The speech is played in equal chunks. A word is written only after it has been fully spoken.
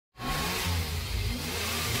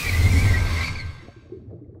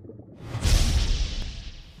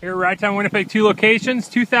Here at Ride Time Winnipeg, 2 locations,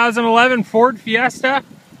 2011 Ford Fiesta.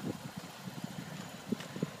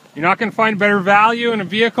 You're not going to find better value in a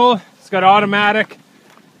vehicle. It's got automatic.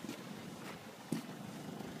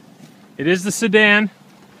 It is the sedan.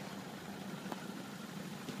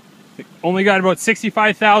 It only got about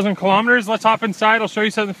 65,000 kilometers. Let's hop inside. I'll show you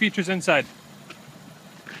some of the features inside.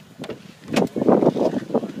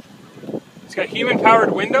 It's got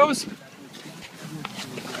human-powered windows.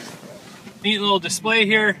 Neat little display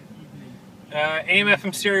here.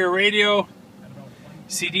 AM/FM stereo radio,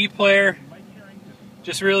 CD player.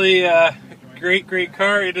 Just really great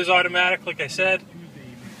car. It is automatic, like I said.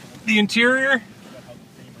 The interior,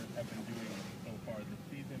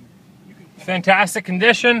 fantastic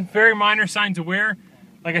condition. Very minor signs of wear.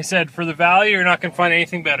 Like I said, for the value, you're not going to find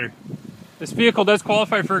anything better. This vehicle does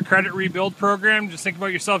qualify for a credit rebuild program. Just think about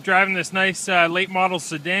yourself driving this nice late model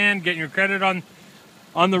sedan, getting your credit on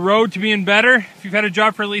the road to being better. If you've had a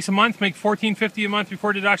job for at least a month, make $14.50 a month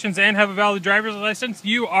before deductions, and have a valid driver's license,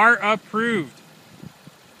 you are approved.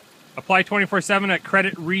 Apply 24/7 at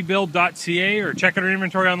creditrebuild.ca or check out our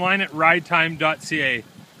inventory online at ridetime.ca.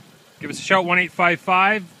 Give us a shout,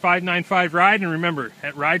 1-855-595-RIDE, and remember,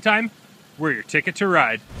 at Ride Time, we're your ticket to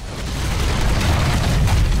ride.